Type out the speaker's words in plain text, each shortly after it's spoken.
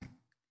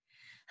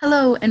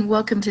Hello, and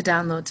welcome to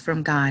Downloads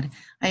from God.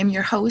 I am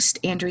your host,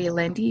 Andrea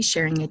Lendy,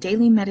 sharing a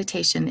daily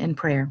meditation and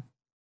prayer.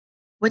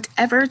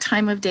 Whatever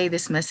time of day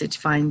this message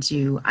finds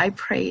you, I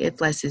pray it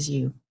blesses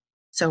you.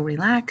 So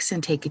relax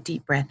and take a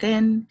deep breath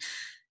in,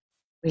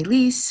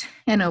 release,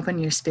 and open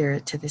your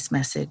spirit to this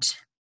message.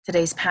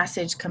 Today's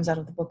passage comes out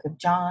of the book of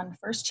John,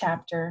 first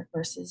chapter,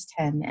 verses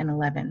 10 and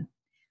 11.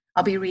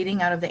 I'll be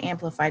reading out of the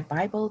Amplified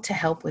Bible to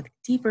help with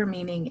deeper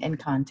meaning and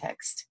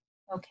context.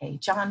 Okay,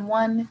 John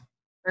 1,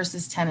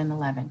 verses 10 and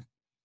 11.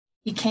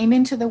 He came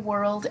into the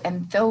world,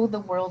 and though the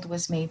world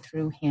was made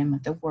through him,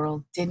 the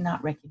world did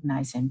not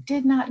recognize him,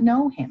 did not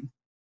know him.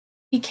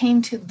 He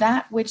came to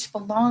that which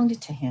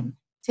belonged to him,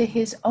 to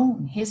his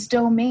own, his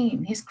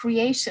domain, his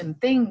creation,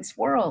 things,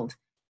 world.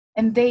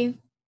 And they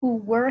who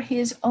were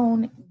his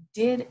own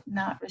did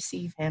not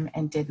receive him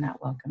and did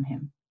not welcome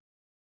him.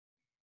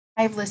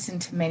 I've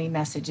listened to many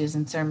messages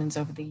and sermons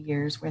over the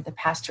years where the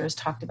pastor has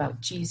talked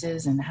about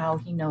Jesus and how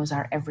he knows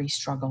our every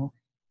struggle.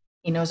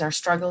 He knows our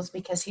struggles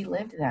because he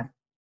lived them.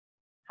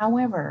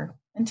 However,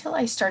 until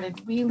I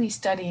started really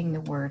studying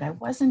the word, I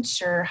wasn't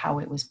sure how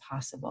it was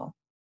possible.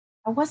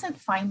 I wasn't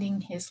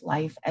finding his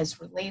life as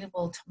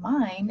relatable to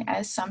mine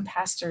as some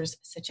pastors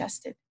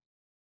suggested.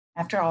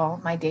 After all,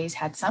 my days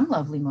had some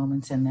lovely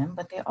moments in them,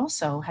 but they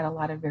also had a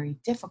lot of very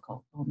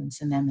difficult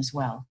moments in them as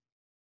well.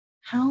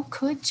 How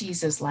could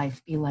Jesus'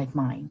 life be like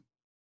mine?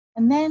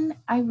 And then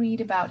I read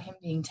about him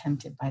being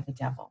tempted by the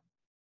devil.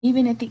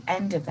 Even at the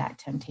end of that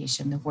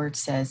temptation, the word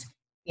says,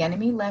 the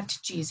enemy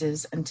left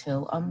Jesus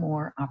until a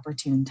more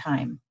opportune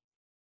time.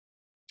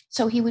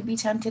 So he would be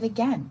tempted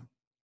again,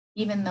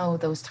 even though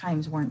those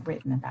times weren't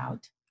written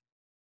about.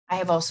 I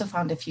have also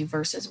found a few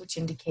verses which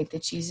indicate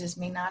that Jesus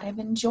may not have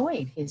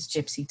enjoyed his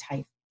gypsy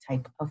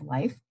type of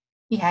life.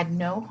 He had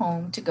no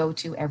home to go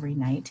to every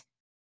night.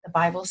 The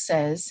Bible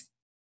says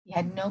he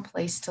had no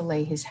place to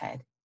lay his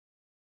head.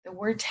 The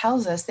word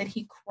tells us that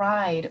he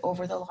cried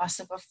over the loss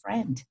of a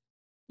friend.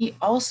 He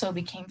also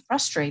became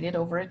frustrated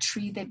over a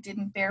tree that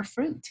didn't bear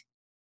fruit.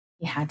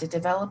 He had to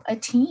develop a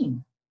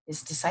team,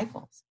 his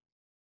disciples.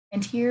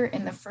 And here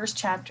in the first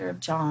chapter of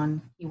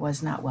John, he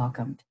was not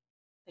welcomed.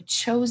 The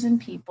chosen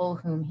people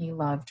whom he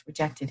loved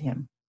rejected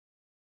him.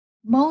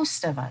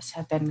 Most of us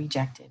have been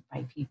rejected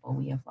by people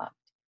we have loved.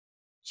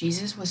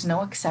 Jesus was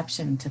no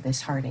exception to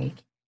this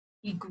heartache.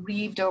 He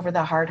grieved over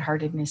the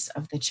hard-heartedness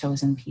of the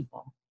chosen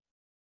people.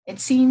 It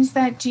seems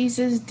that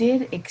Jesus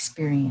did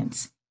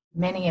experience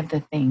many of the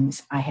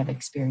things I have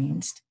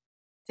experienced.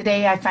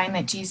 Today, I find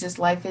that Jesus'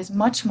 life is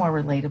much more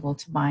relatable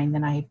to mine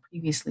than I had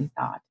previously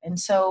thought. And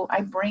so I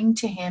bring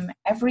to him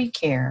every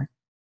care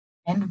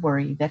and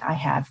worry that I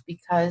have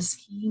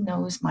because he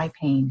knows my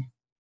pain.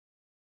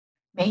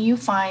 May you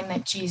find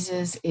that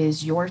Jesus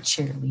is your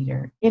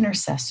cheerleader,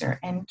 intercessor,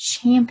 and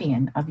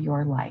champion of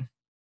your life.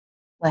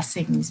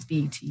 Blessings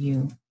be to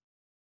you.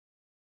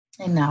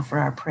 And now for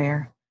our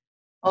prayer.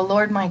 Oh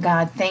Lord, my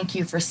God, thank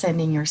you for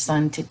sending your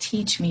Son to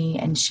teach me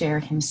and share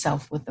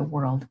himself with the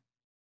world.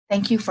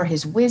 Thank you for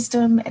his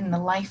wisdom and the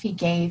life he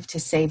gave to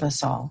save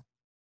us all.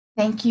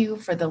 Thank you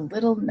for the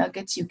little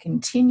nuggets you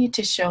continue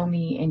to show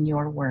me in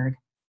your word.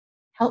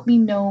 Help me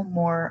know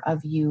more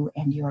of you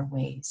and your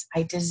ways.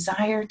 I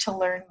desire to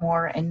learn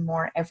more and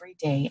more every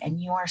day,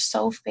 and you are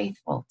so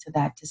faithful to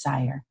that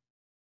desire.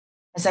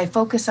 As I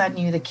focus on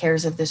you, the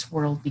cares of this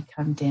world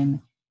become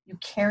dim. You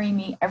carry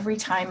me every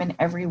time and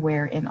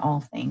everywhere in all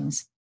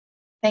things.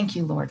 Thank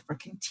you, Lord, for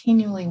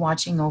continually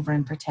watching over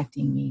and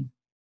protecting me.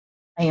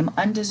 I am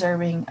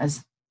undeserving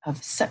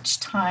of such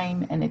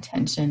time and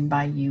attention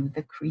by you,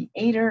 the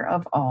creator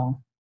of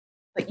all.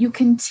 But you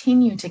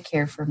continue to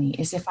care for me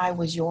as if I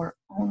was your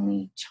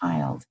only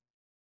child.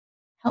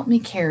 Help me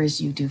care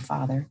as you do,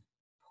 Father.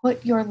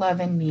 Put your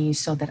love in me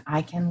so that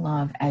I can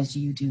love as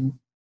you do.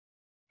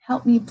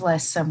 Help me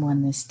bless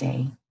someone this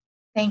day.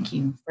 Thank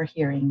you for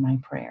hearing my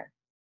prayer.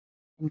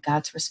 And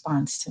God's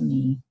response to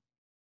me,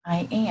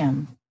 I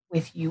am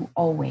with you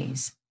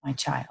always, my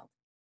child.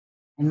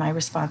 And my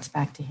response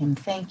back to him,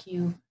 thank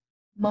you,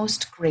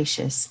 most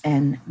gracious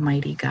and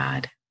mighty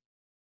God.